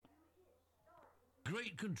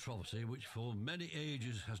great controversy which for many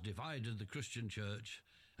ages has divided the Christian church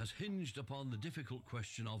has hinged upon the difficult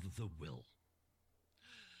question of the will.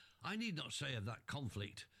 I need not say of that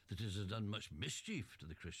conflict that it has done much mischief to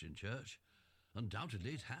the Christian church.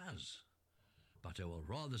 Undoubtedly it has. But I will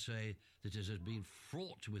rather say that it has been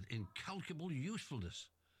fraught with incalculable usefulness,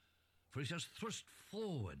 for it has thrust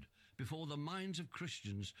forward before the minds of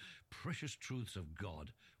Christians precious truths of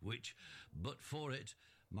God, which, but for it,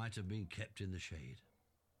 might have been kept in the shade.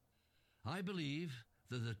 I believe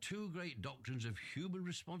that the two great doctrines of human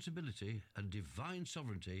responsibility and divine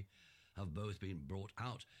sovereignty have both been brought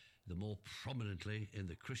out the more prominently in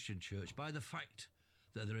the Christian church by the fact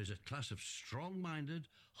that there is a class of strong-minded,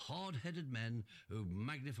 hard-headed men who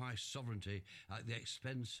magnify sovereignty at the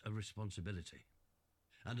expense of responsibility,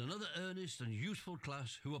 and another earnest and useful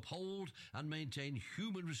class who uphold and maintain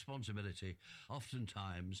human responsibility,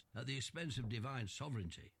 oftentimes at the expense of divine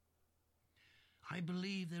sovereignty. I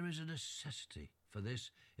believe there is a necessity for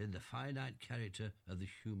this in the finite character of the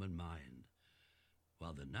human mind,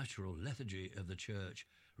 while the natural lethargy of the church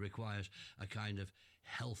requires a kind of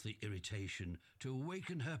healthy irritation to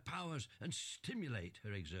awaken her powers and stimulate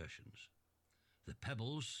her exertions. The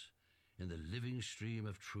pebbles in the living stream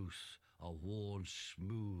of truth are worn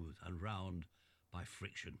smooth and round by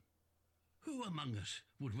friction. Who among us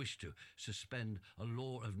would wish to suspend a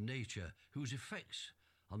law of nature whose effects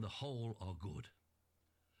on the whole are good?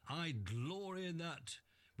 I glory in that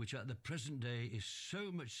which at the present day is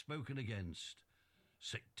so much spoken against,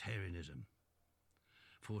 sectarianism.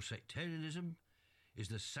 For sectarianism is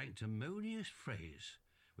the sanctimonious phrase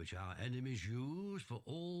which our enemies use for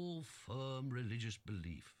all firm religious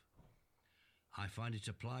belief. I find it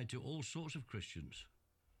applied to all sorts of Christians.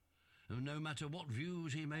 And no matter what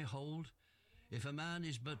views he may hold, if a man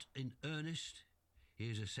is but in earnest, he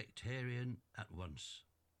is a sectarian at once.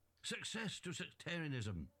 Success to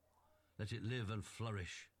sectarianism! Let it live and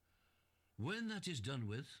flourish. When that is done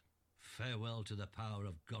with, farewell to the power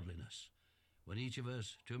of godliness, when each of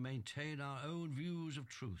us to maintain our own views of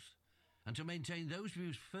truth, and to maintain those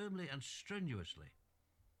views firmly and strenuously.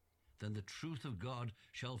 Then the truth of God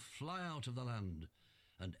shall fly out of the land,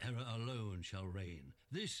 and error alone shall reign.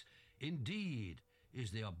 This, indeed, is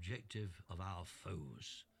the objective of our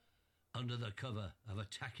foes. Under the cover of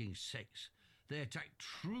attacking sects, they attack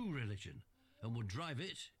true religion, and would drive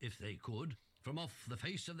it, if they could, from off the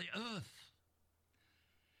face of the earth.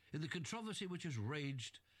 In the controversy which has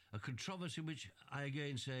raged, a controversy which I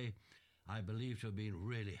again say I believe to have been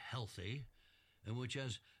really healthy, and which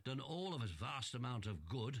has done all of its vast amount of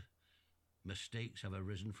good, mistakes have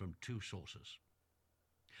arisen from two sources.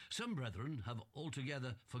 Some brethren have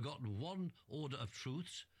altogether forgotten one order of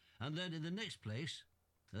truths, and then in the next place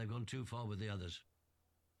they've gone too far with the others.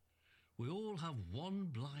 We all have one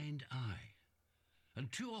blind eye,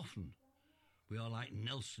 and too often we are like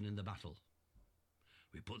Nelson in the battle.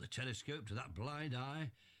 We put the telescope to that blind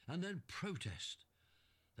eye and then protest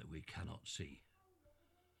that we cannot see.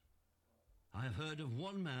 I have heard of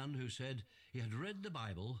one man who said he had read the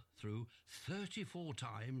Bible through 34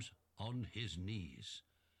 times on his knees,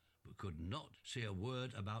 but could not see a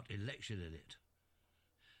word about election in it.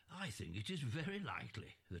 I think it is very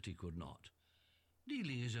likely that he could not.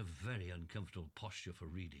 Kneeling is a very uncomfortable posture for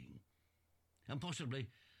reading, and possibly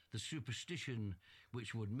the superstition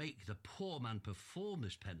which would make the poor man perform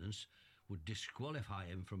this penance would disqualify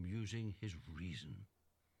him from using his reason.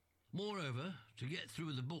 Moreover, to get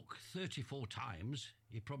through the book 34 times,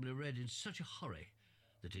 he probably read in such a hurry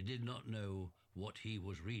that he did not know what he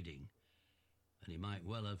was reading, and he might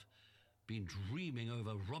well have been dreaming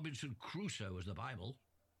over Robinson Crusoe as the Bible.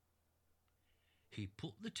 He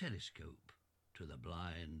put the telescope to the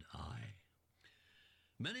blind eye.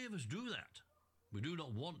 Many of us do that. We do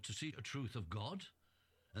not want to see a truth of God,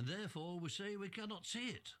 and therefore we say we cannot see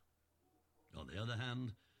it. On the other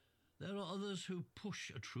hand, there are others who push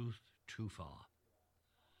a truth too far.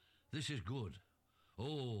 This is good.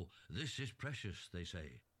 Oh, this is precious, they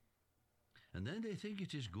say. And then they think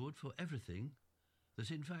it is good for everything, that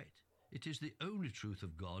in fact it is the only truth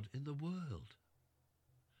of God in the world.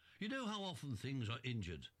 You know how often things are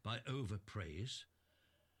injured by overpraise?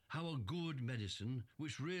 How a good medicine,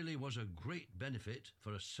 which really was a great benefit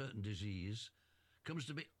for a certain disease, comes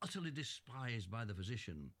to be utterly despised by the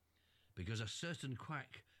physician, because a certain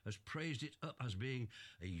quack has praised it up as being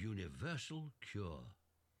a universal cure.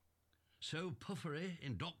 So puffery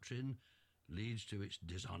in doctrine leads to its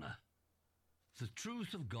dishonour. The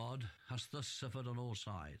truth of God has thus suffered on all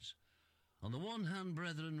sides. On the one hand,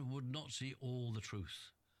 brethren would not see all the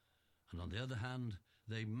truth, and on the other hand,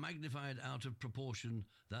 they magnified out of proportion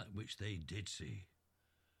that which they did see.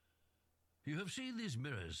 You have seen these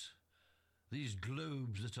mirrors, these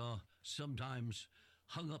globes that are sometimes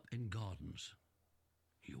hung up in gardens.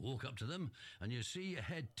 You walk up to them and you see your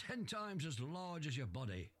head 10 times as large as your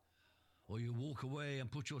body. Or you walk away and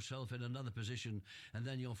put yourself in another position, and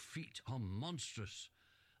then your feet are monstrous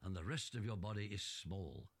and the rest of your body is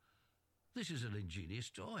small. This is an ingenious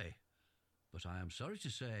toy, but I am sorry to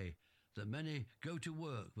say that many go to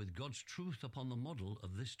work with God's truth upon the model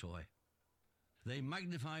of this toy. They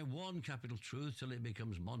magnify one capital truth till it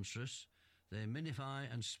becomes monstrous. They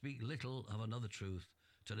minify and speak little of another truth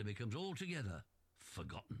till it becomes altogether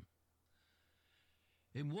forgotten.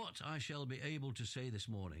 In what I shall be able to say this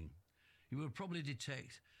morning, you will probably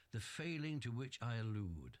detect the failing to which I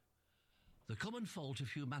allude, the common fault of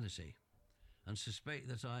humanity, and suspect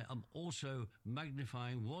that I am also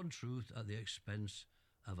magnifying one truth at the expense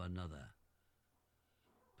of another.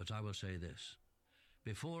 But I will say this,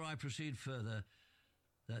 before I proceed further,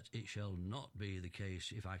 that it shall not be the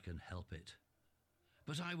case if I can help it.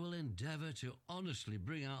 But I will endeavour to honestly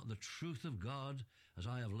bring out the truth of God as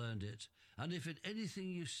I have learned it, and if in anything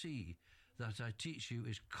you see that I teach you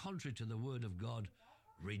is contrary to the word of God,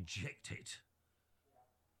 reject it.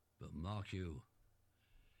 But mark you,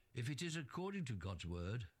 if it is according to God's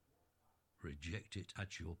word, reject it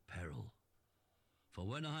at your peril. For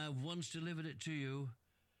when I have once delivered it to you,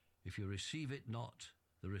 if you receive it not,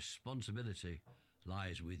 the responsibility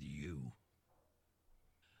lies with you.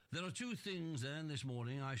 There are two things then this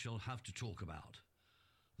morning I shall have to talk about.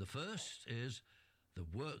 The first is the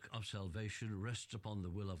work of salvation rests upon the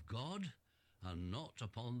will of God and not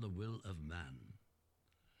upon the will of man.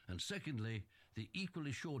 And secondly, the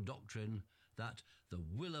equally sure doctrine that the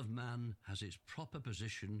will of man has its proper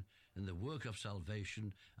position in the work of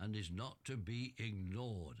salvation and is not to be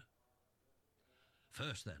ignored.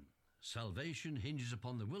 First then, salvation hinges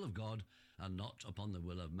upon the will of God and not upon the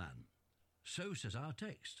will of man. So says our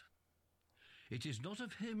text. It is not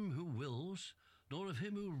of him who wills, nor of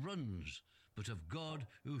him who runs, but of God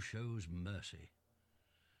who shows mercy.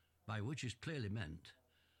 By which is clearly meant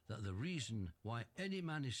that the reason why any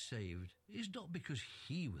man is saved is not because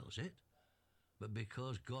he wills it, but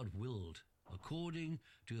because God willed, according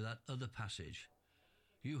to that other passage.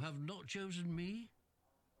 You have not chosen me,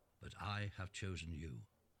 but I have chosen you.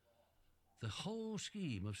 The whole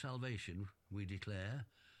scheme of salvation, we declare,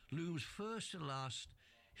 looms first to last,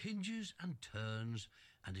 hinges and turns,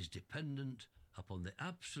 and is dependent upon the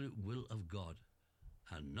absolute will of God,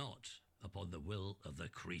 and not upon the will of the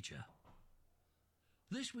creature.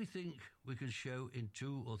 This we think we can show in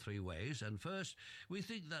 2 or 3 ways, and first, we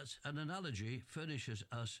think that an analogy furnishes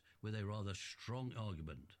us with a rather strong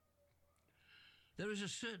argument. There is a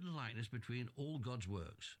certain likeness between all God's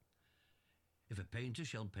works. If a painter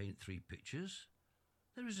shall paint 3 pictures,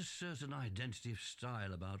 there is a certain identity of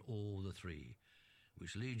style about all the 3,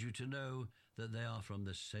 which leads you to know that they are from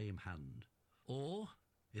the same hand. Or,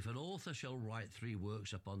 if an author shall write 3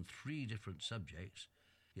 works upon 3 different subjects,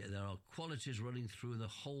 yet there are qualities running through the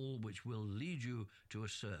whole which will lead you to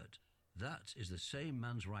assert that is the same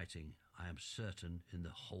man's writing, I am certain, in the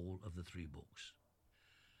whole of the 3 books.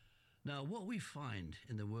 Now, what we find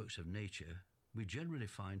in the works of nature, we generally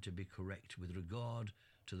find to be correct with regard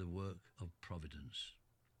to the work of providence.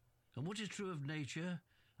 And what is true of nature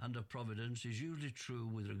and of providence is usually true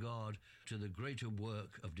with regard to the greater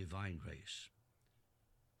work of divine grace.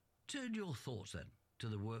 Turn your thoughts then to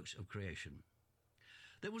the works of creation.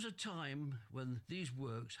 There was a time when these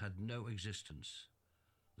works had no existence.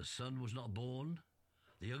 The sun was not born,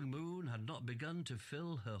 the young moon had not begun to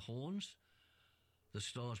fill her horns, the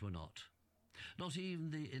stars were not. Not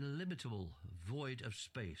even the illimitable void of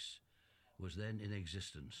space was then in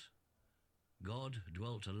existence. God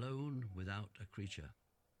dwelt alone without a creature.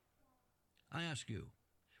 I ask you,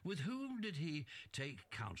 with whom did he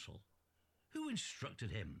take counsel? Who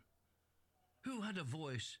instructed him? Who had a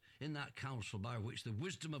voice in that counsel by which the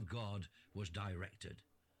wisdom of God was directed?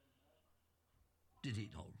 Did it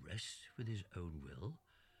not rest with his own will,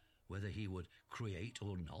 whether he would create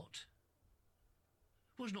or not?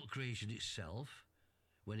 Was not creation itself,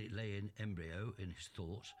 when it lay in embryo in his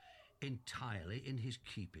thoughts, entirely in his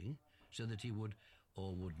keeping, so that he would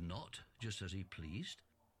or would not, just as he pleased?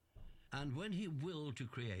 And when he willed to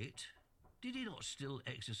create, did he not still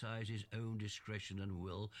exercise his own discretion and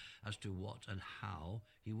will as to what and how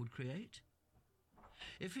he would create?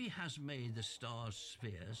 If he has made the stars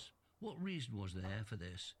spheres, what reason was there for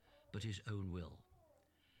this but his own will?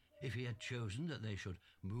 If he had chosen that they should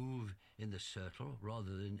move in the circle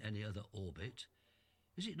rather than any other orbit,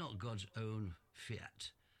 is it not God's own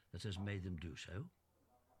fiat that has made them do so?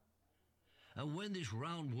 And when this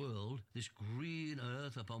round world, this green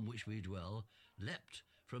earth upon which we dwell, leapt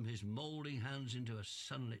from his moulding hands into a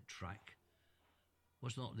sunlit track,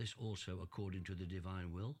 was not this also according to the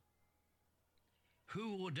divine will?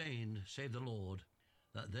 Who ordained, save the Lord,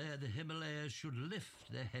 that there the Himalayas should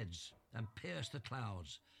lift their heads and pierce the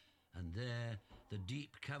clouds, and there the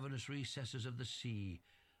deep cavernous recesses of the sea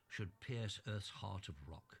should pierce earth's heart of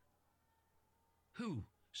rock? Who,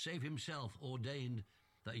 save himself, ordained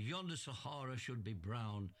that yonder Sahara should be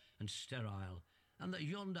brown and sterile, and that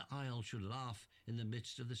yonder isle should laugh in the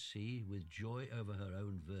midst of the sea with joy over her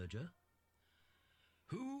own verdure?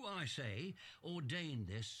 Who, I say, ordained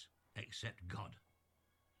this except God?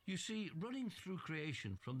 You see, running through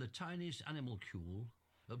creation from the tiniest animalcule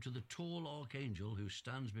up to the tall archangel who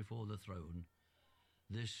stands before the throne,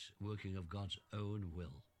 this working of God's own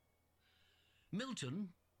will. Milton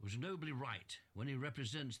was nobly right when he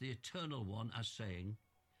represents the Eternal One as saying,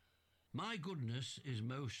 "My goodness is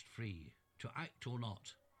most free, to act or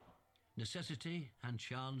not. Necessity and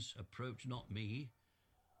chance approach not me,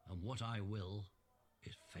 and what I will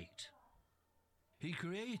is fate." He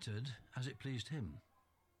created as it pleased him.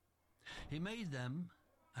 He made them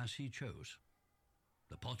as he chose.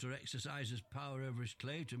 The potter exercises power over his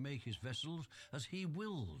clay to make his vessels as he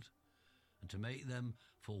willed, and to make them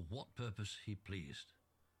for what purpose he pleased.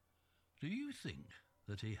 Do you think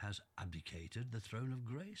that he has abdicated the throne of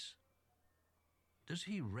grace? Does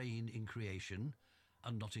he reign in creation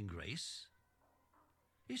and not in grace?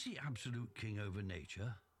 Is he absolute king over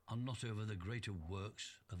nature and not over the greater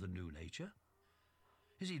works of the new nature?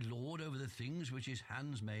 Is he lord over the things which his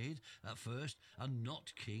hands made at first, and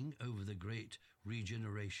not king over the great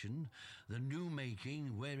regeneration, the new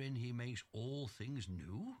making wherein he makes all things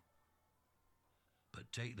new?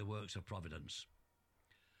 But take the works of providence.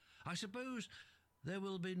 I suppose there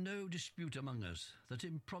will be no dispute among us that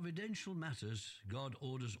in providential matters God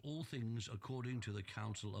orders all things according to the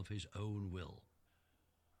counsel of his own will.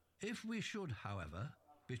 If we should, however,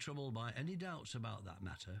 be troubled by any doubts about that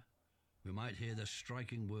matter, we might hear the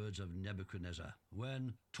striking words of Nebuchadnezzar,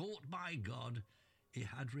 when, taught by God, he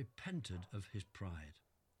had repented of his pride.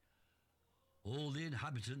 All the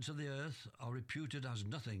inhabitants of the earth are reputed as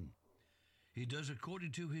nothing. He does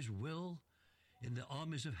according to his will in the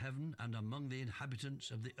armies of heaven and among the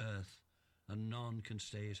inhabitants of the earth, and none can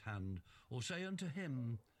stay his hand, or say unto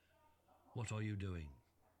him, "What are you doing?"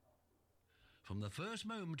 From the first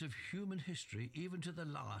moment of human history, even to the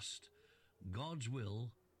last, God's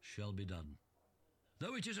will shall be done.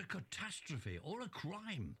 Though it is a catastrophe or a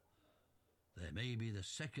crime, there may be the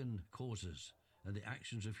second causes and the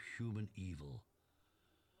actions of human evil,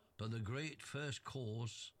 but the great first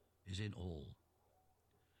cause is in all.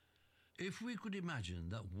 If we could imagine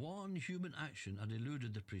that one human action had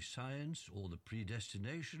eluded the prescience or the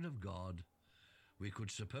predestination of God, we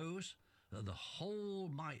could suppose that the whole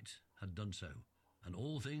might had done so, and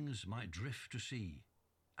all things might drift to sea,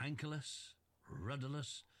 anchorless,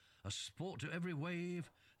 rudderless, a sport to every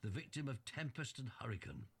wave, the victim of tempest and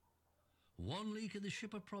hurricane. One leak in the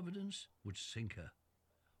ship of Providence would sink her.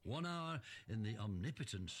 1 hour in the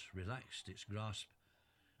omnipotence relaxed its grasp,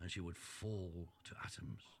 and she would fall to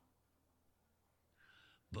atoms.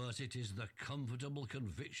 But it is the comfortable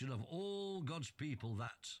conviction of all God's people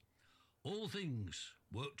that all things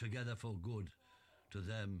work together for good to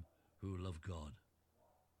them who love God,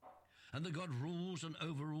 and that God rules and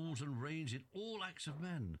overrules and reigns in all acts of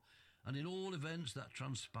men and in all events that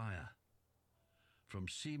transpire. From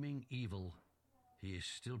seeming evil, he is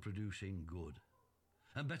still producing good.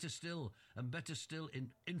 And better still,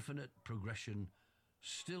 in infinite progression,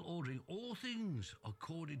 still ordering all things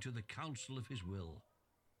according to the counsel of his will.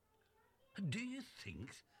 And do you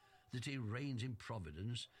think that he reigns in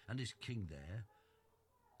providence and is king there,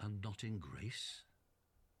 and not in grace?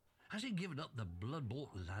 Has he given up the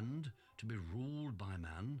blood-bought land to be ruled by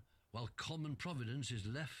man, while common providence is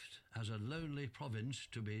left as a lonely province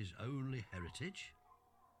to be his only heritage?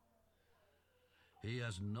 He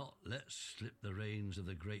has not let slip the reins of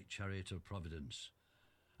the great chariot of providence.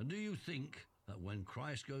 And do you think that when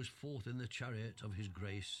Christ goes forth in the chariot of his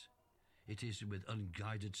grace, it is with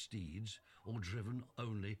unguided steeds, or driven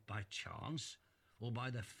only by chance, or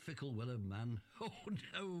by the fickle will of man? Oh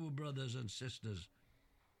no, brothers and sisters.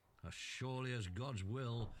 As surely as God's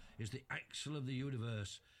will is the axle of the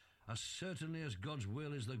universe, as certainly as God's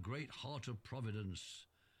will is the great heart of providence,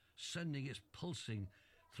 sending its pulsing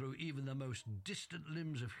through even the most distant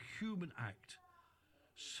limbs of human act,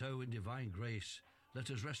 so in divine grace let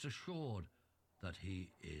us rest assured that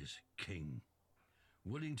he is king,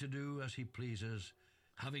 willing to do as he pleases,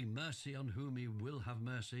 having mercy on whom he will have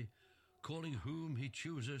mercy, calling whom he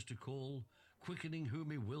chooses to call, quickening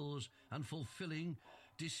whom he wills and fulfilling,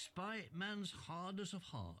 despite man's hardness of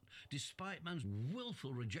heart, despite man's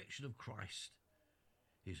willful rejection of Christ,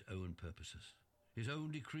 his own purposes, his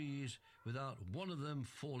own decrees, without one of them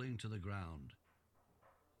falling to the ground.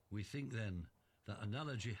 We think then that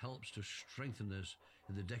analogy helps to strengthen us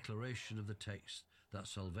in the declaration of the text that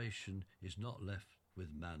salvation is not left with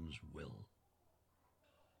man's will.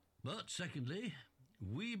 But secondly,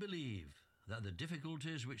 we believe that the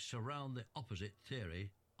difficulties which surround the opposite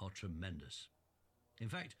theory are tremendous. In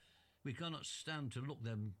fact, we cannot stand to look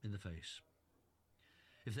them in the face.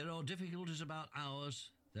 If there are difficulties about ours,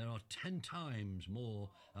 there are 10 times more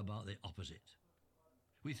about the opposite.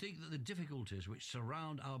 We think that the difficulties which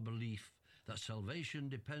surround our belief that salvation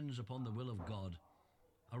depends upon the will of God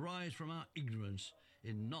arise from our ignorance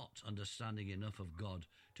in not understanding enough of God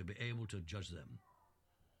to be able to judge them,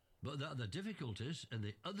 but that the difficulties in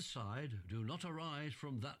the other side do not arise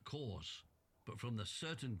from that cause, but from the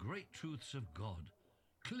certain great truths of God,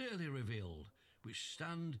 clearly revealed, which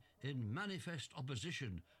stand in manifest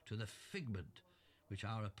opposition to the figment which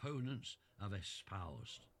our opponents have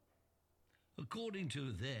espoused. According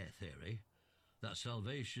to their theory, that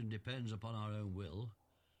salvation depends upon our own will,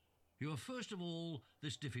 you have first of all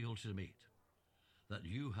this difficulty to meet, that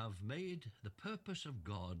you have made the purpose of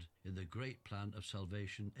God in the great plan of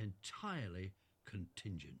salvation entirely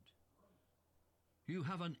contingent. You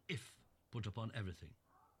have an if put upon everything.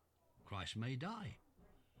 Christ may die,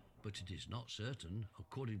 but it is not certain,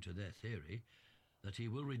 according to their theory, that he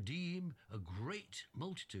will redeem a great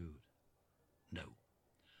multitude. No,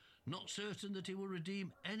 not certain that he will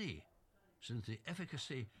redeem any, since the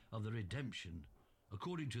efficacy of the redemption,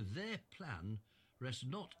 according to their plan, rests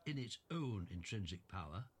not in its own intrinsic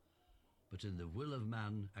power, but in the will of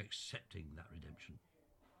man accepting that redemption.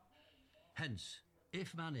 Hence,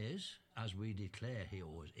 if man is, as we declare he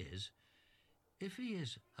always is, if he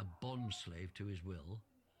is a bondslave to his will,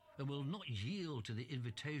 and will not yield to the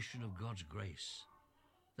invitation of God's grace,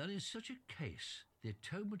 then in such a case the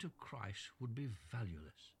atonement of Christ would be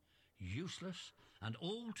valueless, useless, and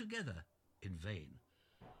altogether in vain,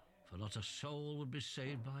 for not a soul would be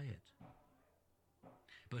saved by it.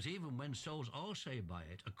 But even when souls are saved by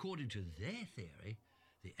it, according to their theory,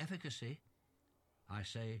 the efficacy, I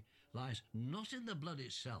say, lies not in the blood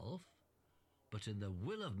itself, but in the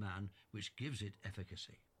will of man which gives it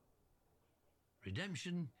efficacy.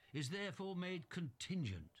 Redemption is therefore made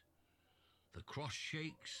contingent. The cross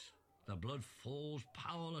shakes, the blood falls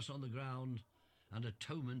powerless on the ground, and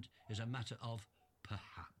atonement is a matter of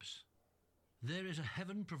perhaps. There is a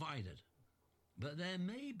heaven provided, but there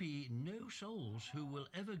may be no souls who will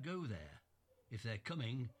ever go there if their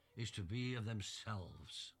coming is to be of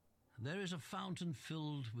themselves. There is a fountain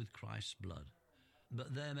filled with Christ's blood,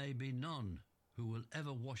 but there may be none who will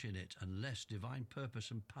ever wash in it unless divine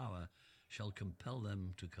purpose and power shall compel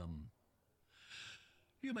them to come.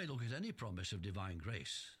 You may look at any promise of divine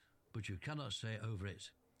grace, but you cannot say over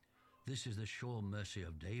it, "This is the sure mercy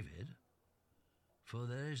of David," for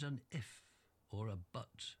there is an if, or a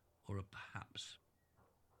but, or a perhaps.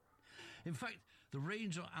 In fact, the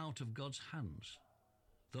reins are out of God's hands.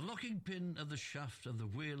 The locking pin of the shaft of the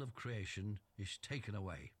wheel of creation is taken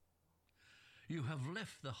away. You have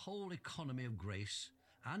left the whole economy of grace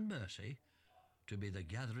and mercy to be the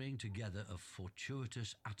gathering together of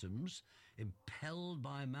fortuitous atoms impelled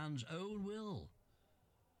by man's own will.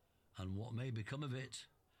 And what may become of it,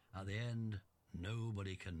 at the end,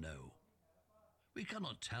 nobody can know. We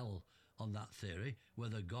cannot tell on that theory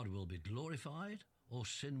whether God will be glorified or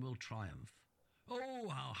sin will triumph. Oh,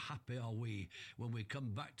 how happy are we when we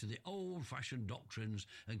come back to the old-fashioned doctrines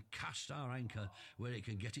and cast our anchor where it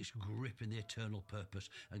can get its grip in the eternal purpose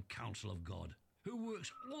and counsel of God, who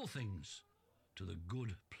works all things to the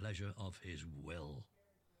good pleasure of his will.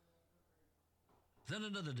 Then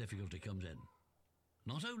another difficulty comes in.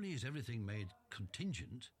 Not only is everything made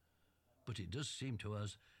contingent, but it does seem to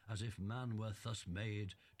us as if man were thus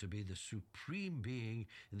made to be the supreme being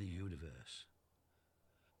in the universe.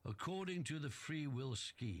 According to the free will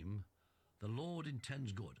scheme, the Lord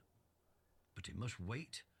intends good, but he must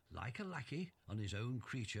wait, like a lackey, on his own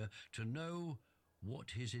creature to know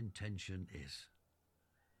what his intention is.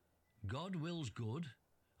 God wills good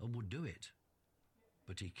and would do it,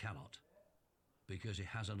 but he cannot, because he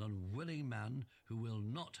has an unwilling man who will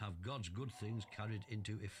not have God's good things carried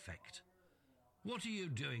into effect. What are you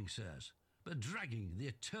doing, sirs, but dragging the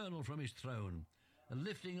eternal from his throne and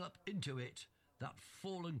lifting up into it that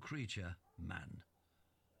fallen creature, man?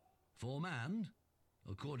 For man,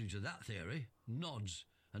 according to that theory, nods,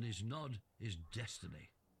 and his nod is destiny.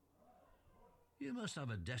 You must have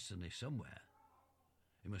a destiny somewhere.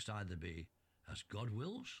 It must either be as God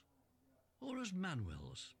wills or as man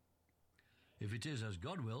wills? If it is as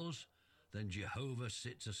God wills, then Jehovah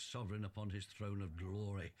sits as sovereign upon his throne of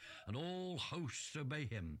glory, and all hosts obey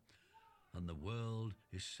him, and the world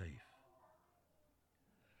is safe.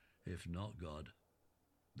 If not God,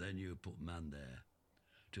 then you put man there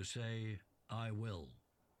to say, I will,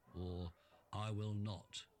 or I will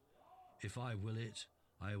not. If I will it,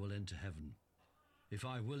 I will enter heaven. If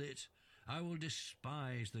I will it, I will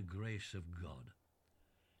despise the grace of God.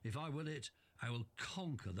 If I will it, I will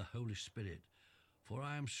conquer the Holy Spirit, for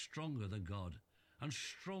I am stronger than God, and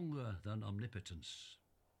stronger than omnipotence.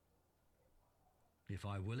 If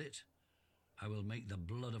I will it, I will make the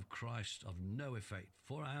blood of Christ of no effect,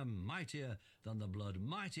 for I am mightier than the blood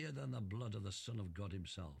of the Son of God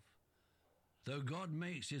himself. Though God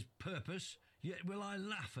makes his purpose, yet will I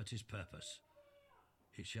laugh at his purpose.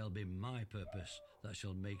 It shall be my purpose that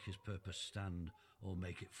shall make his purpose stand or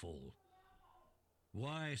make it fall.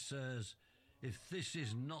 Why, sirs, if this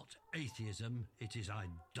is not atheism, it is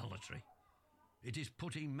idolatry. It is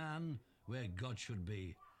putting man where God should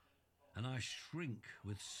be, and I shrink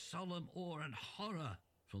with solemn awe and horror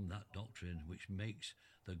from that doctrine which makes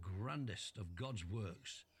the grandest of God's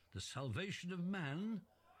works, the salvation of man,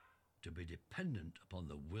 to be dependent upon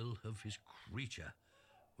the will of his creature,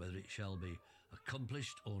 whether it shall be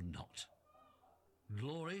accomplished or not.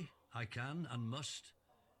 Glory I can and must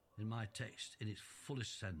in my text in its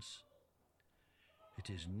fullest sense. It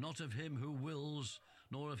is not of him who wills,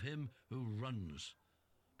 nor of him who runs,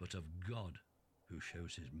 but of God who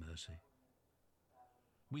shows his mercy.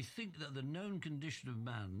 We think that the known condition of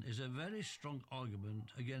man is a very strong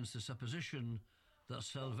argument against the supposition that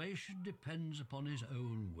salvation depends upon his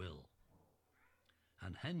own will,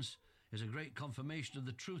 and hence is a great confirmation of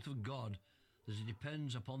the truth of God that it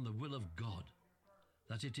depends upon the will of God,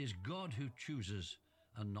 that it is God who chooses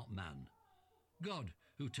and not man, God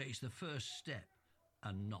who takes the first step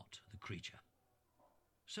and not the creature.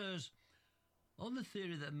 Sirs, on the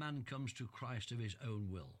theory that man comes to Christ of his own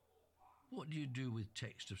will, what do you do with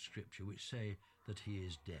texts of Scripture which say that he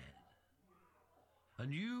is dead?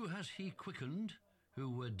 And you has he quickened who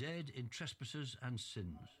were dead in trespasses and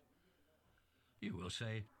sins. You will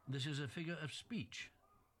say, this is a figure of speech.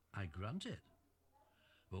 I grant it.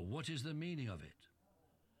 But what is the meaning of it?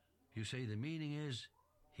 You say the meaning is,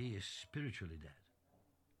 he is spiritually dead.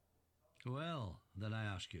 Well, then I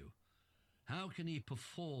ask you, how can he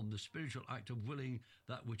perform the spiritual act of willing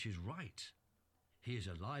that which is right? He is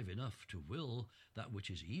alive enough to will that which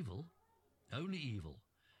is evil, only evil,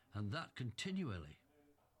 and that continually.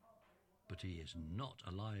 But he is not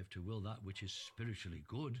alive to will that which is spiritually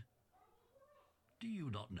good. Do you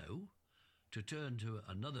not know, to turn to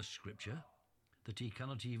another scripture, that he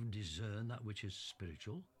cannot even discern that which is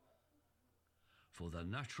spiritual? For the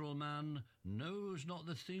natural man knows not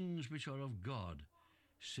the things which are of God,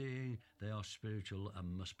 seeing they are spiritual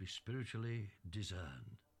and must be spiritually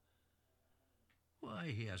discerned.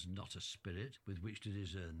 Why, he has not a spirit with which to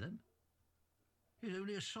discern them. He is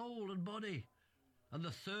only a soul and body, and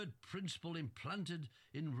the third principle implanted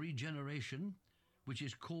in regeneration, which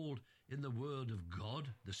is called in the word of God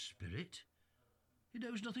the Spirit, he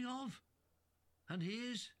knows nothing of, and he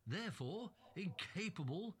is, therefore,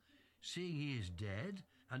 incapable, seeing he is dead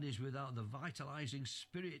and is without the vitalizing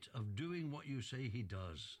spirit of doing what you say he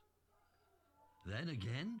does. Then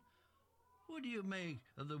again, what do you make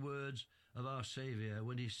of the words of our Saviour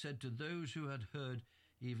when he said to those who had heard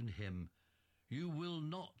even him, you will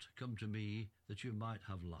not come to me that you might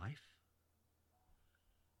have life?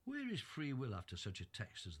 Where is free will after such a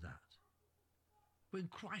text as that? When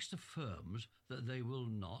Christ affirms that they will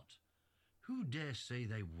not, who dare say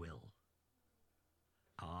they will?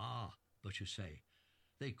 Ah, but you say,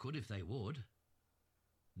 they could if they would.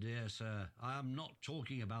 Dear sir, I am not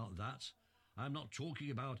talking about that. I am not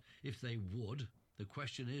talking about if they would. The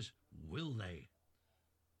question is, will they?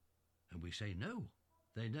 And we say no,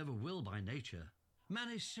 they never will by nature. Man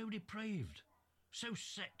is so depraved, so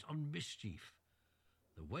set on mischief.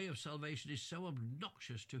 The way of salvation is so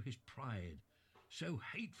obnoxious to his pride, so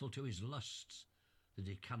hateful to his lusts, that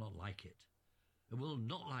he cannot like it, and will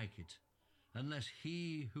not like it, unless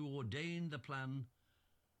he who ordained the plan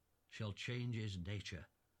shall change his nature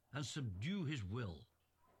and subdue his will.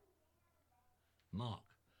 Mark,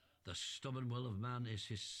 the stubborn will of man is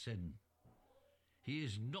his sin. He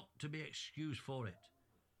is not to be excused for it.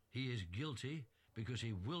 He is guilty because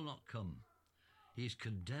he will not come. He is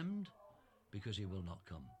condemned because he will not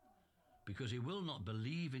come, because he will not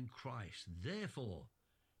believe in Christ. Therefore,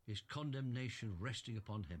 is condemnation resting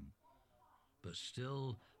upon him. But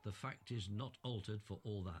still, the fact is not altered for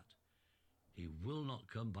all that. He will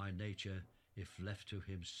not come by nature. if left to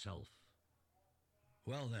himself.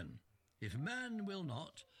 Well then, if man will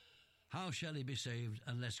not, how shall he be saved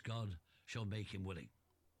unless God shall make him willing?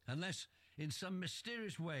 Unless, in some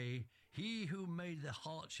mysterious way, he who made the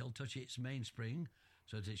heart shall touch its mainspring,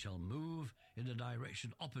 so that it shall move in a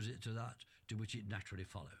direction opposite to that to which it naturally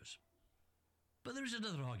follows. But there is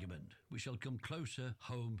another argument which shall come closer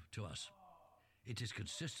home to us. It is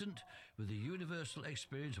consistent with the universal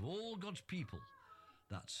experience of all God's people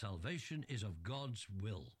that salvation is of God's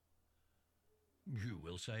will. You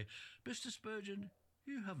will say, Mr. Spurgeon,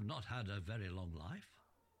 you have not had a very long life.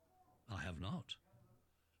 I have not.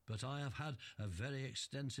 But I have had a very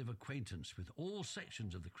extensive acquaintance with all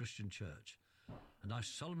sections of the Christian church, and I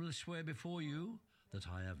solemnly swear before you that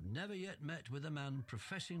I have never yet met with a man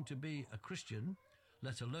professing to be a Christian,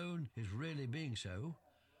 let alone his really being so,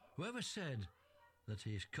 who ever said that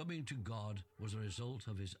his coming to God was a result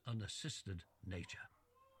of his unassisted nature.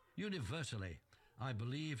 Universally, I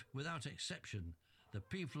believe, without exception, the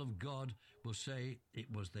people of God will say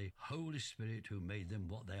it was the Holy Spirit who made them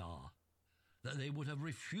what they are, that they would have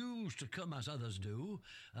refused to come as others do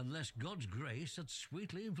unless God's grace had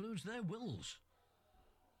sweetly influenced their wills.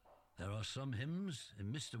 There are some hymns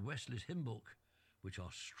in Mr. Wesley's hymn book which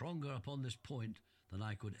are stronger upon this point than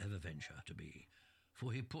I could ever venture to be,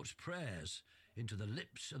 for he puts prayers into the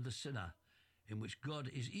lips of the sinner in which God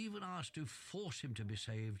is even asked to force him to be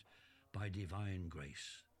saved by divine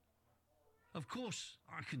grace. Of course,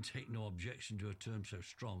 I can take no objection to a term so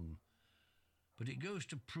strong, but it goes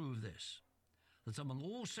to prove this, that among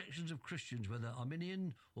all sections of Christians, whether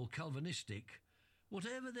Arminian or Calvinistic,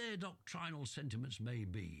 whatever their doctrinal sentiments may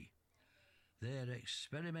be, their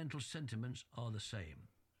experimental sentiments are the same.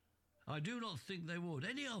 I do not think they would,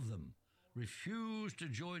 any of them, refuse to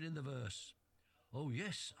join in the verse, "Oh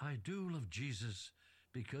yes, I do love Jesus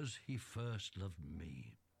because he first loved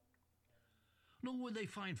me." Nor would they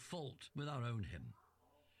find fault with our own hymn.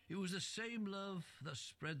 It was the same love that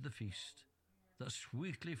spread the feast, that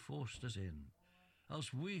sweetly forced us in,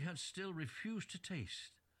 else we had still refused to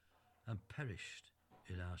taste and perished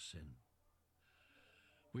in our sin.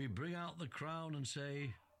 We bring out the crown and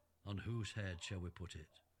say, on whose head shall we put it?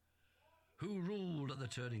 Who ruled at the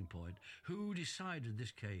turning point? Who decided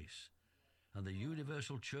this case? And the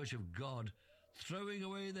universal church of God, throwing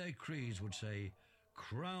away their creeds, would say,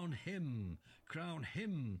 crown him,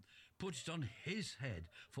 put it on his head,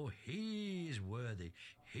 for he is worthy.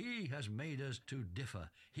 He has made us to differ.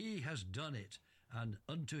 He has done it, and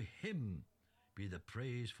unto him be the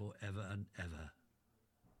praise for ever and ever.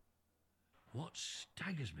 What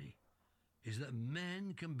staggers me is that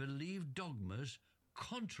men can believe dogmas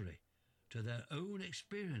contrary to their own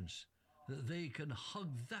experience, that they can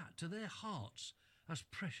hug that to their hearts as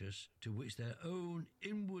precious, to which their own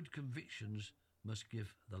inward convictions must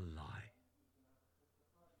give the lie.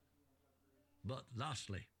 But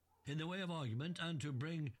lastly, in the way of argument, and to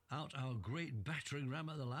bring out our great battering ram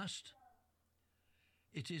at the last,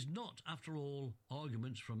 it is not, after all,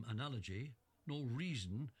 arguments from analogy, nor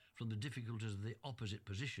reason from the difficulties of the opposite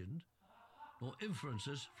position, nor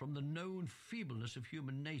inferences from the known feebleness of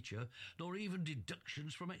human nature, nor even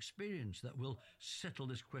deductions from experience that will settle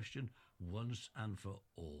this question once and for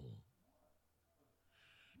all.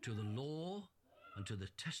 To the law and to the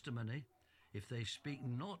testimony, if they speak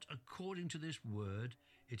not according to this word,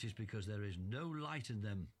 it is because there is no light in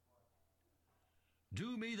them.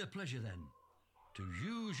 Do me the pleasure, then, to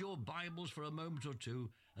use your Bibles for a moment or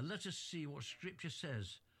two, and let us see what Scripture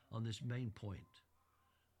says on this main point.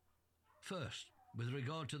 First, with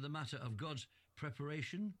regard to the matter of God's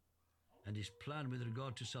preparation and his plan with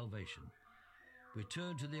regard to salvation, we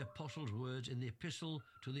turn to the Apostle's words in the epistle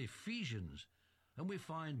to the Ephesians, and we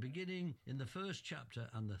find, beginning in the first chapter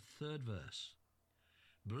and the third verse,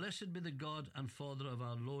 "Blessed be the God and Father of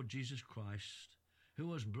our Lord Jesus Christ,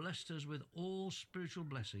 who has blessed us with all spiritual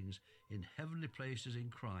blessings in heavenly places in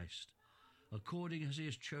Christ, according as he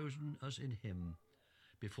has chosen us in him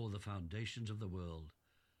before the foundations of the world,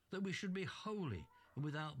 that we should be holy and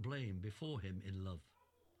without blame before him in love,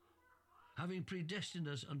 having predestined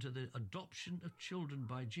us unto the adoption of children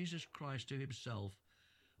by Jesus Christ to himself,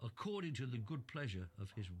 according to the good pleasure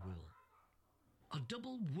of his will." A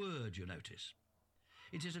double word, you notice.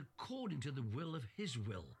 It is according to the will of his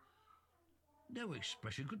will. No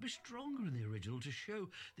expression could be stronger in the original to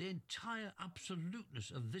show the entire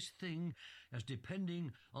absoluteness of this thing as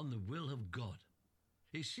depending on the will of God.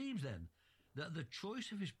 It seems then that the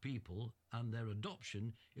choice of his people and their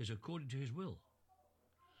adoption is according to his will.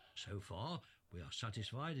 So far, we are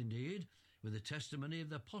satisfied indeed with the testimony of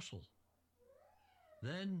the apostle.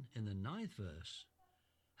 Then, in the 9th verse,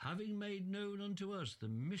 having made known unto us the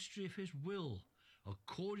mystery of his will,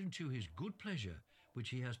 according to his good pleasure, which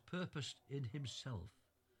he has purposed in himself,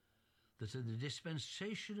 that in the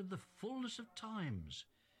dispensation of the fullness of times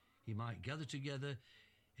he might gather together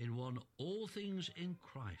in one all things in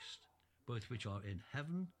Christ, both which are in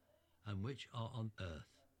heaven and which are on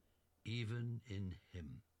earth, even in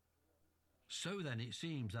him. So then it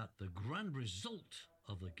seems that the grand result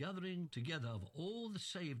of the gathering together of all the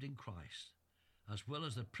saved in Christ, as well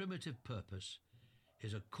as the primitive purpose,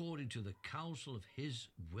 is according to the counsel of his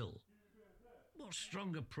will. What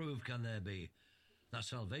stronger proof can there be that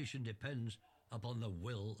salvation depends upon the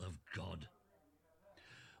will of God?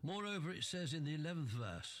 Moreover, it says in the 11th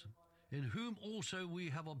verse, in whom also we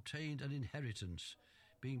have obtained an inheritance,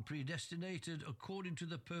 being predestinated according to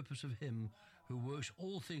the purpose of him who works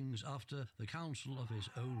all things after the counsel of his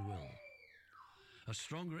own will. A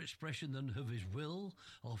stronger expression than of his will,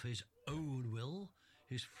 of his own will,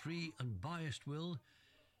 his free and biased will,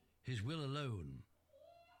 his will alone.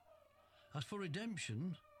 As for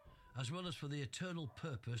redemption, as well as for the eternal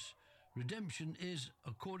purpose, redemption is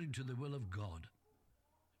according to the will of God.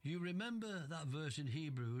 You remember that verse in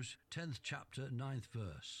Hebrews, 10th chapter, 9th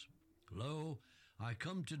verse. Lo, I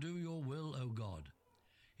come to do your will, O God.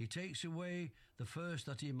 He takes away the first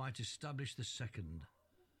that he might establish the second.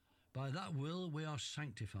 By that will we are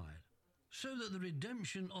sanctified. So that the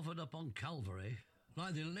redemption offered up on Calvary,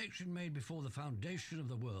 like the election made before the foundation of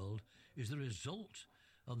the world, is the result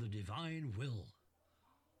of the divine will.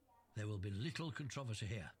 There will be little controversy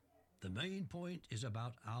here. The main point is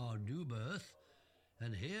about our new birth,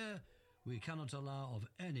 and here we cannot allow of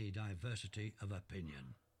any diversity of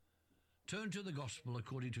opinion. Turn to the Gospel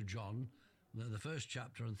according to John, the 1st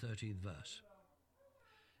chapter and 13th verse.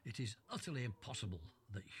 It is utterly impossible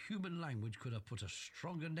that human language could have put a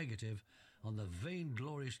stronger negative on the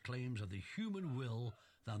vainglorious claims of the human will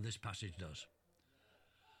than this passage does.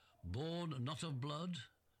 Born not of blood,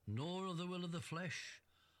 nor of the will of the flesh,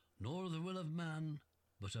 nor of the will of man,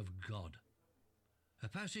 but of God. A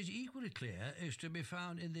passage equally clear is to be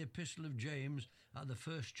found in the Epistle of James at the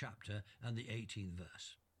 1st chapter and the 18th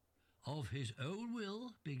verse. Of his own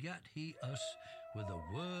will begat he us with the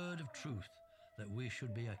word of truth, that we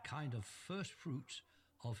should be a kind of first fruits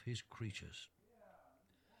of his creatures.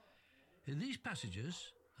 In these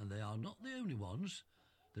passages, and they are not the only ones,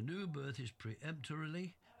 the new birth is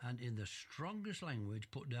peremptorily and in the strongest language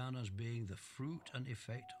put down as being the fruit and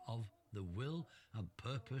effect of the will and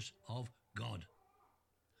purpose of God.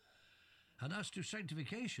 And as to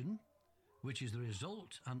sanctification, which is the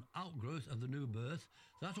result and outgrowth of the new birth,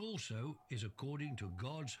 that also is according to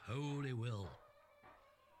God's holy will.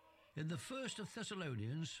 In the 1st of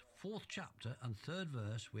Thessalonians, 4th chapter and 3rd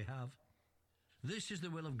verse, we have, this is the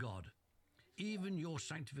will of God, even your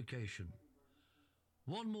sanctification.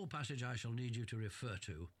 One more passage I shall need you to refer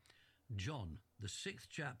to, John, the 6th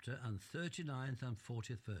chapter and 39th and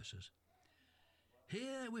 40th verses.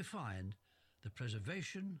 Here we find the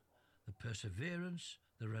preservation, the perseverance,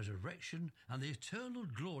 the resurrection, and the eternal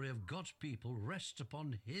glory of God's people rests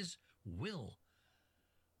upon his will.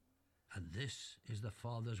 And this is the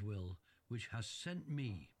Father's will, which has sent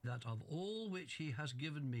me, that of all which he has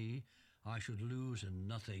given me, I should lose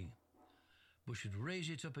nothing, but should raise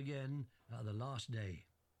it up again at the last day.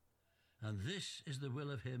 And this is the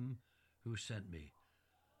will of him who sent me,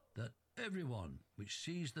 that everyone which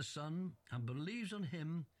sees the Son and believes on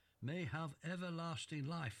him may have everlasting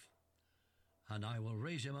life, and I will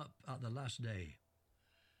raise him up at the last day.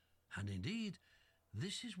 And indeed,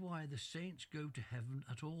 this is why the saints go to heaven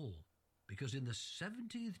at all, because in the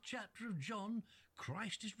 17th chapter of John,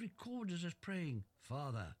 Christ is recorded as praying,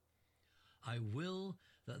 Father, I will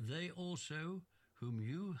that they also, whom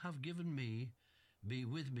you have given me, be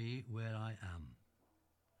with me where I am.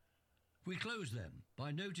 We close then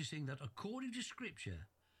by noticing that according to Scripture,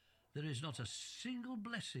 there is not a single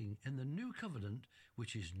blessing in the new covenant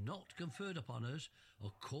which is not conferred upon us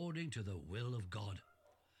according to the will of God.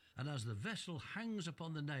 And as the vessel hangs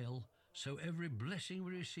upon the nail, so every blessing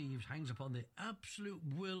we receive hangs upon the absolute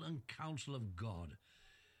will and counsel of God,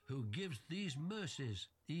 who gives these mercies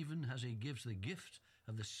even as he gives the gift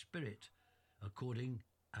of the Spirit according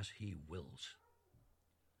as he wills.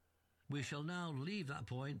 We shall now leave that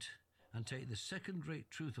point and take the second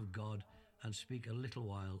great truth of God and speak a little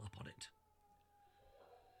while upon it.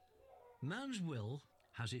 Man's will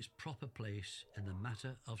has its proper place in the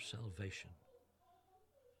matter of salvation.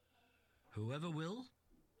 Whoever will,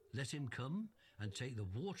 let him come and take the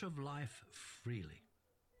water of life freely.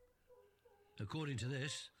 According to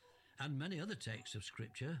this, and many other texts of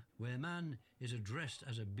Scripture, where man is addressed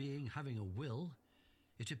as a being having a will,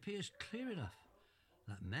 it appears clear enough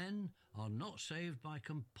that men are not saved by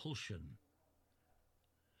compulsion.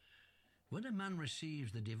 When a man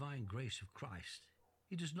receives the divine grace of Christ,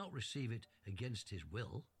 he does not receive it against his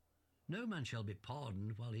will. No man shall be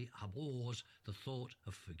pardoned while he abhors the thought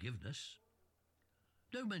of forgiveness.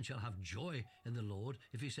 No man shall have joy in the Lord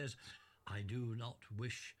if he says, I do not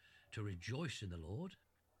wish to rejoice in the Lord.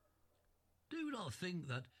 Do not think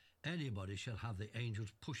that anybody shall have the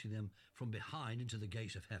angels pushing them from behind into the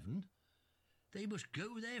gates of heaven. They must go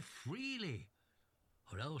there freely,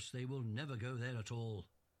 or else they will never go there at all.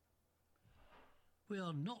 We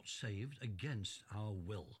are not saved against our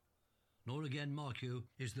will. Nor again, mark you,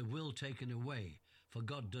 is the will taken away, for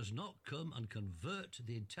God does not come and convert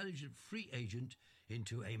the intelligent free agent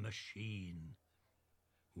into a machine.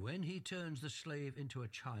 When he turns the slave into a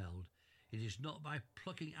child, it is not by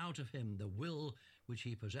plucking out of him the will which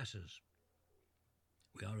he possesses.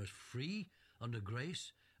 We are as free under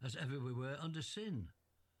grace as ever we were under sin.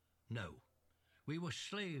 No, we were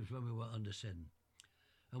slaves when we were under sin.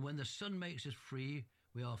 And when the Son makes us free,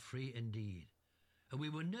 we are free indeed. And we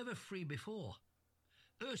were never free before.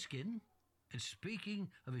 Erskine, in speaking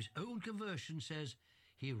of his own conversion, says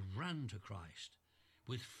he ran to Christ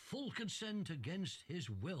with full consent against his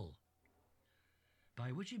will, by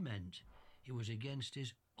which he meant it was against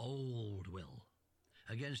his old will,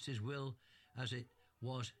 against his will as it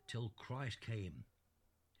was till Christ came.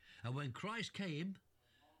 And when Christ came,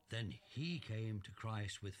 then he came to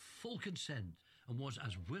Christ with full consent and was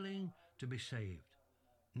as willing to be saved.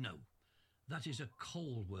 No, that is a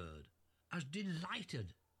cold word. As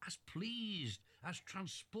delighted, as pleased, as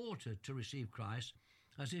transported to receive Christ,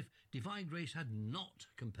 as if divine grace had not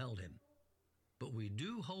compelled him. But we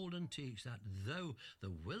do hold and teach that though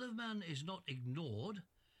the will of man is not ignored,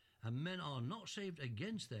 and men are not saved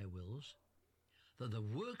against their wills, that the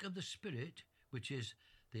work of the Spirit, which is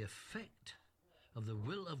the effect of the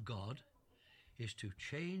will of God, is to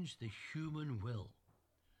change the human will,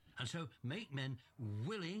 and so make men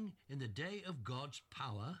willing in the day of God's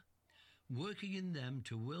power, working in them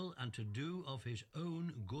to will and to do of his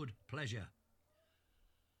own good pleasure.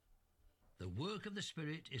 The work of the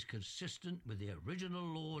Spirit is consistent with the original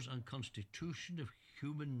laws and constitution of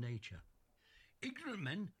human nature. Ignorant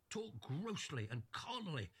men talk grossly and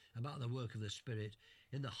carnally about the work of the Spirit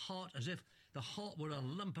in the heart, as if the heart were a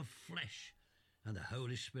lump of flesh and the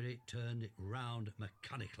Holy Spirit turned it round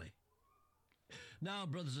mechanically. Now,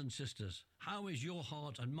 brothers and sisters, how is your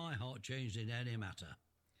heart and my heart changed in any matter?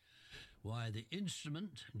 Why, the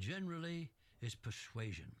instrument generally is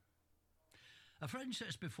persuasion. A friend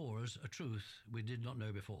sets before us a truth we did not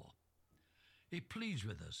know before. He pleads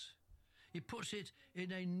with us. He puts it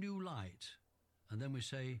in a new light. And then we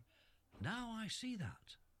say, now I see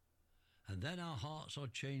that. And then our hearts are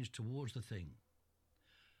changed towards the thing.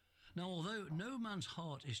 Now, although no man's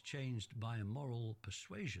heart is changed by a moral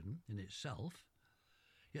persuasion in itself,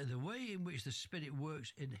 yet the way in which the Spirit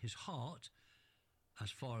works in his heart,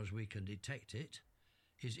 as far as we can detect it,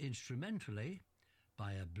 is instrumentally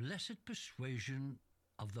by a blessed persuasion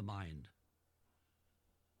of the mind.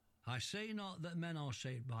 I say not that men are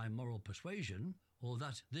saved by moral persuasion, or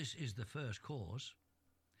that this is the first cause,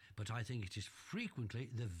 but I think it is frequently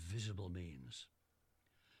the visible means.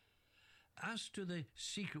 As to the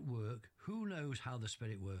secret work, who knows how the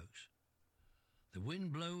Spirit works? The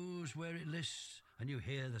wind blows where it lists, and you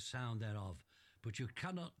hear the sound thereof, but you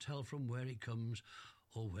cannot tell from where it comes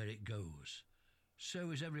or where it goes.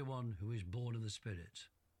 So is everyone who is born of the Spirit.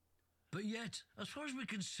 But yet, as far as we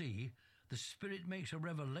can see, the Spirit makes a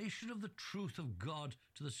revelation of the truth of God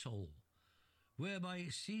to the soul, whereby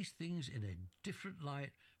it sees things in a different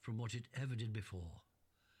light from what it ever did before.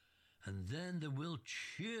 And then the will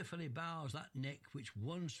cheerfully bows that neck which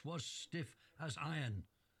once was stiff as iron,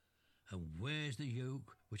 and wears the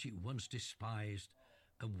yoke which it once despised,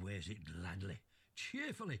 and wears it gladly,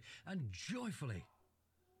 cheerfully, and joyfully.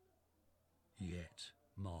 Yet,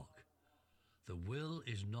 mark, the will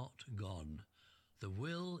is not gone. The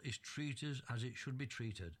will is treated as it should be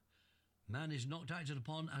treated. Man is not acted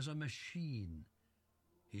upon as a machine.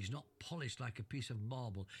 He is not polished like a piece of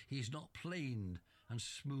marble. He is not planed and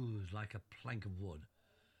smooth like a plank of wood.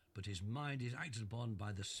 But his mind is acted upon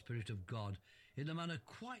by the Spirit of God in a manner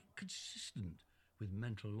quite consistent with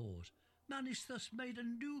mental laws. Man is thus made a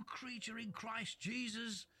new creature in Christ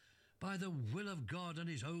Jesus by the will of God, and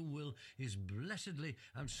his own will is blessedly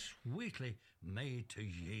and sweetly made to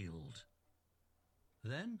yield.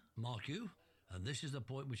 Then, mark you, and this is the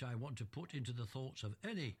point which I want to put into the thoughts of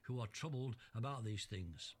any who are troubled about these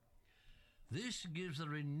things. This gives the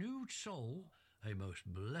renewed soul a most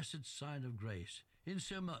blessed sign of grace,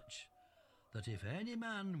 insomuch that if any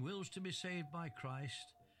man wills to be saved by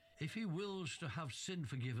Christ, if he wills to have sin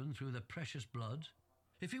forgiven through the precious blood,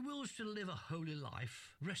 if he wills to live a holy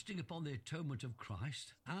life, resting upon the atonement of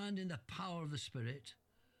Christ and in the power of the Spirit,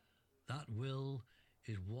 that will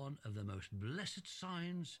is one of the most blessed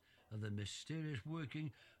signs of the mysterious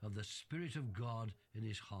working of the Spirit of God in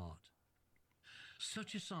his heart.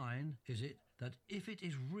 Such a sign is it that if it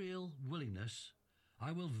is real willingness,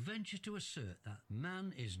 I will venture to assert that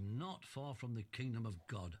man is not far from the kingdom of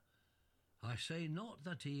God. I say not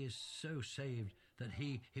that he is so saved that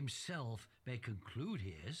he himself may conclude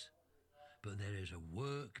he is, but there is a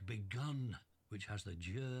work begun which has the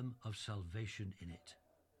germ of salvation in it.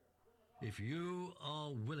 If you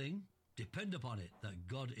are willing, depend upon it that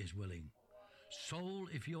God is willing. Soul,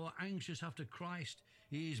 if you are anxious after Christ,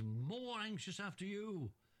 he is more anxious after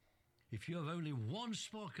you. If you have only one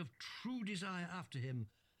spark of true desire after him,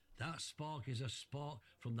 that spark is a spark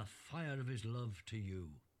from the fire of his love to you.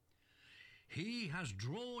 He has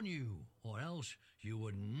drawn you, or else you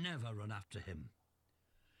would never run after him.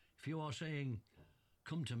 If you are saying,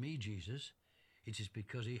 "Come to me, Jesus," it is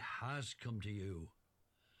because he has come to you.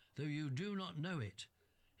 Though you do not know it,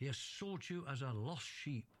 he has sought you as a lost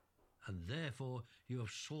sheep, and therefore you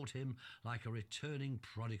have sought him like a returning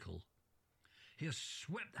prodigal. He has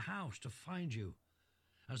swept the house to find you,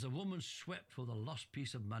 as the woman swept for the lost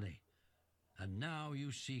piece of money, and now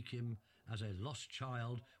you seek him as a lost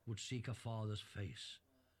child would seek a father's face.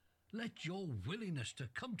 Let your willingness to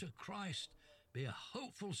come to Christ be a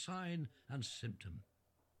hopeful sign and symptom.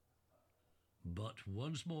 But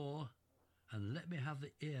once more, and let me have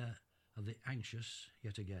the ear of the anxious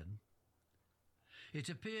yet again, it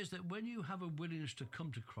appears that when you have a willingness to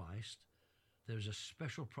come to Christ, there is a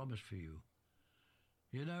special promise for you.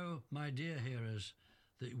 You know, my dear hearers,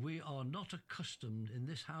 that we are not accustomed in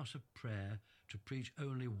this house of prayer to preach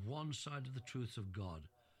only one side of the truths of God,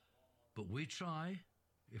 but we try,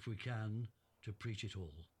 if we can, to preach it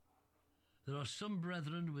all. There are some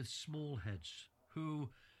brethren with small heads who,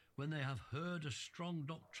 when they have heard a strong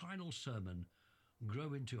doctrinal sermon,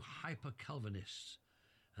 grow into hyper-Calvinists,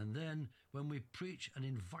 and then when we preach an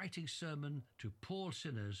inviting sermon to poor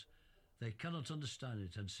sinners, they cannot understand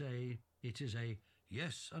it and say it is a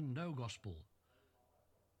yes and no gospel.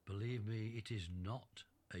 Believe me, it is not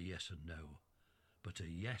a yes and no, but a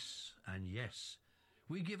yes and yes.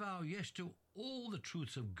 We give our yes to all the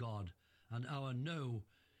truths of God, and our no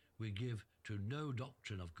we give to no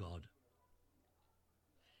doctrine of God.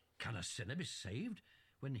 Can a sinner be saved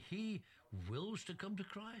when he wills to come to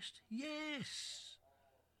Christ? Yes.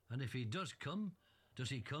 And if he does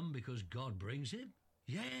he come because God brings him?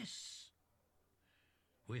 Yes.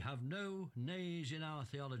 We have no nays in our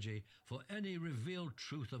theology for any revealed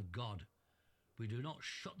truth of God. We do not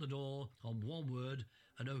shut the door on one word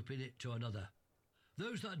and open it to another.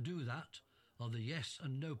 Those that do that are the yes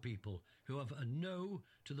and no people who have a no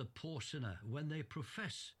to the poor sinner when they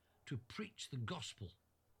profess to preach the gospel.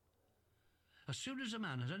 As soon as a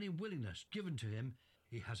man has any willingness given to him,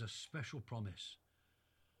 he has a special promise.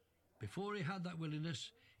 Before he had that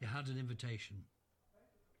willingness, he had an invitation.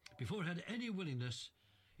 Before he had any willingness,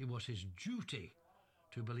 it was his duty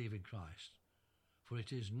to believe in Christ. For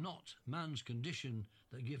it is not man's condition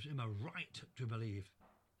that gives him a right to believe.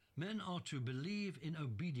 Men are to believe in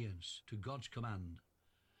obedience to God's command.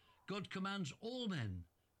 God commands all men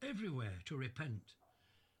everywhere to repent.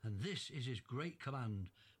 And this is his great command: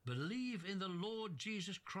 believe in the Lord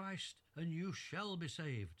Jesus Christ and you shall be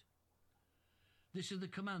saved. This is the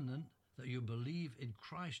commandment, that you believe in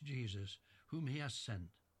Christ Jesus, whom he has sent.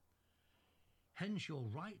 Hence your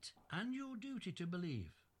right and your duty to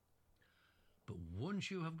believe. But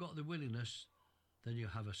once you have got the willingness, then you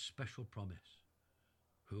have a special promise.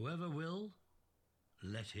 Whoever will,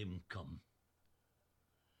 let him come.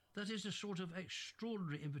 That is a sort of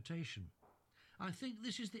extraordinary invitation. I think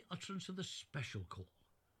this is the utterance of the special call.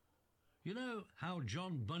 You know how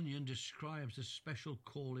John Bunyan describes the special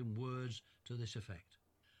call in words to this effect: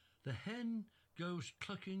 the hen goes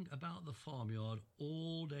clucking about the farmyard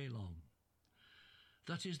all day long.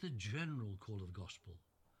 That is the general call of the gospel.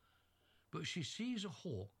 But she sees a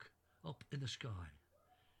hawk up in the sky,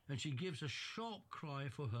 and she gives a sharp cry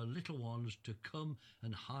for her little ones to come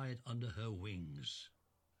and hide under her wings.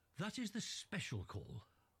 That is the special call.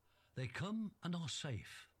 They come and are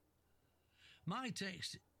safe. My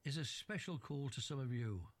text is a special call to some of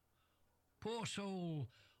you. Poor soul,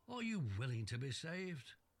 are you willing to be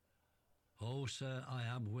saved? Oh, sir, I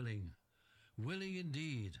am willing. Willing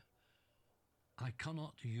indeed. I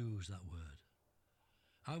cannot use that word.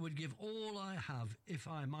 I would give all I have if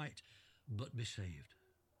I might but be saved.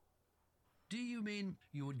 Do you mean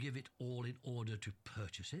you would give it all in order to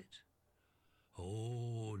purchase it?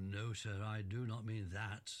 Oh, no, sir, I do not mean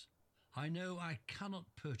that. I know I cannot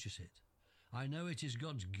purchase it. I know it is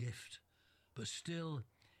God's gift. But still,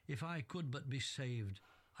 if I could but be saved,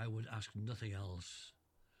 I would ask nothing else.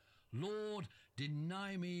 Lord,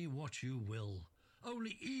 deny me what you will.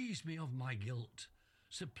 Only ease me of my guilt.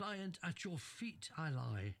 Suppliant at your feet I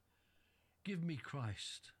lie. Give me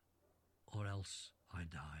Christ, or else I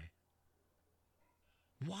die.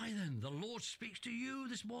 Why then, the Lord speaks to you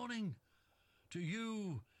this morning. To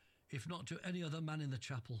you, if not to any other man in the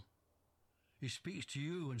chapel. He speaks to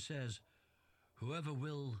you and says, whoever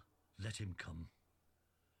will, let him come.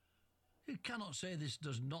 You cannot say this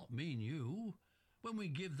does not mean you. When we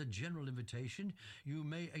give the general invitation, you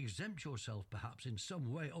may exempt yourself perhaps in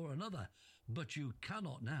some way or another, but you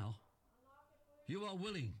cannot now. You are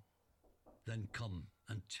willing, then come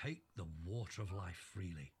and take the water of life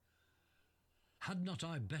freely. Had not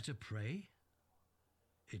I better pray?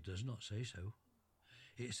 It does not say so.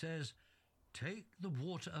 It says, take the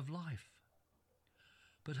water of life.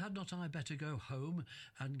 But had not I better go home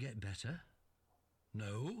and get better?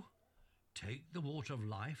 No, take the water of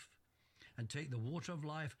life, and take the water of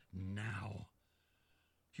life now.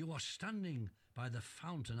 You are standing by the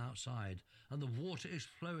fountain outside, and the water is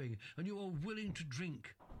flowing, and you are willing to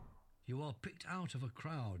drink. You are picked out of a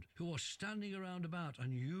crowd who are standing around about,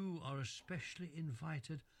 and you are especially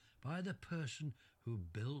invited by the person who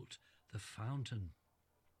built the fountain.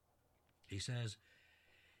 He says,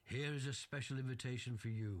 here is a special invitation for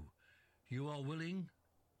you. You are willing?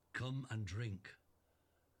 Come and drink.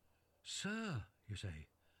 Sir, you say,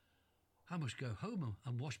 I must go home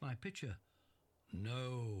and wash my pitcher.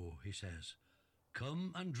 No, he says,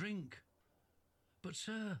 come and drink. But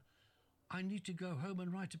sir, I need to go home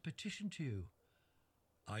and write a petition to you.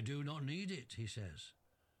 I do not need it, he says.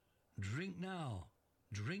 Drink now.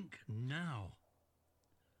 Drink now.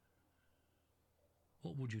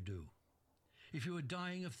 What would you do? If you were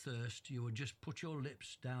dying of thirst, you would just put your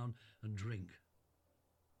lips down and drink.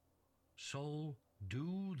 Soul,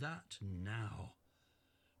 do that now.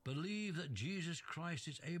 Believe that Jesus Christ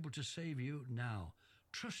is able to save you now.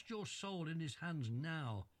 Trust your soul in his hands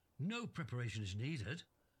now. No preparation is needed.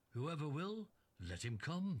 Whoever will, let him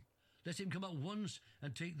come. Let him come at once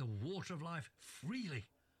and take the water of life freely.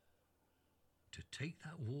 To take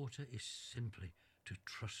that water is simply to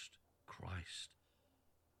trust Christ,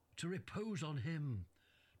 to repose on him,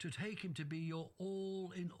 to take him to be your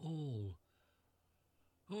all in all.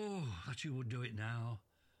 Oh, that you would do it now.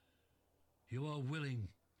 You are willing.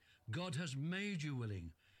 God has made you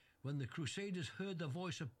willing. When the Crusaders heard the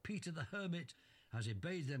voice of Peter the Hermit, as he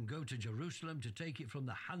bade them go to Jerusalem to take it from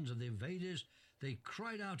the hands of the invaders, they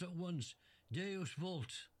cried out at once, Deus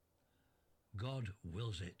vult. God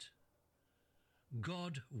wills it.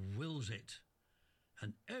 God wills it.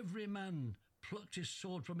 And every man plucked his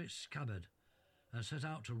sword from its scabbard and set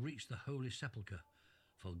out to reach the holy sepulchre,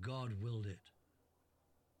 for God willed it.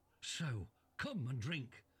 So, come and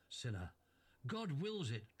drink, sinner. God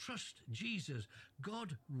wills it. Trust Jesus.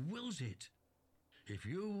 God wills it. If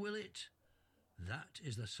you will it, that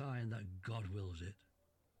is the sign that God wills it.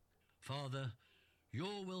 Father,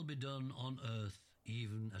 your will be done on earth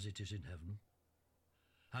even as it is in heaven.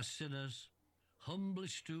 As sinners, humbly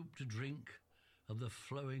stoop to drink of the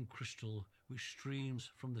flowing crystal which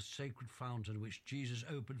streams from the sacred fountain which Jesus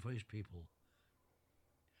opened for his people.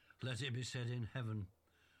 Let it be said in heaven,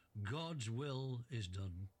 God's will is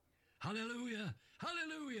done. Hallelujah!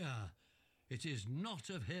 Hallelujah! It is not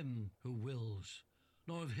of him who wills,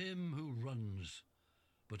 nor of him who runs,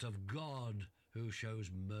 but of God who shows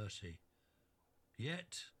mercy.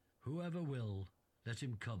 Yet whoever will, let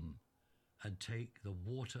him come and take the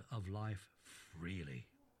water of life freely.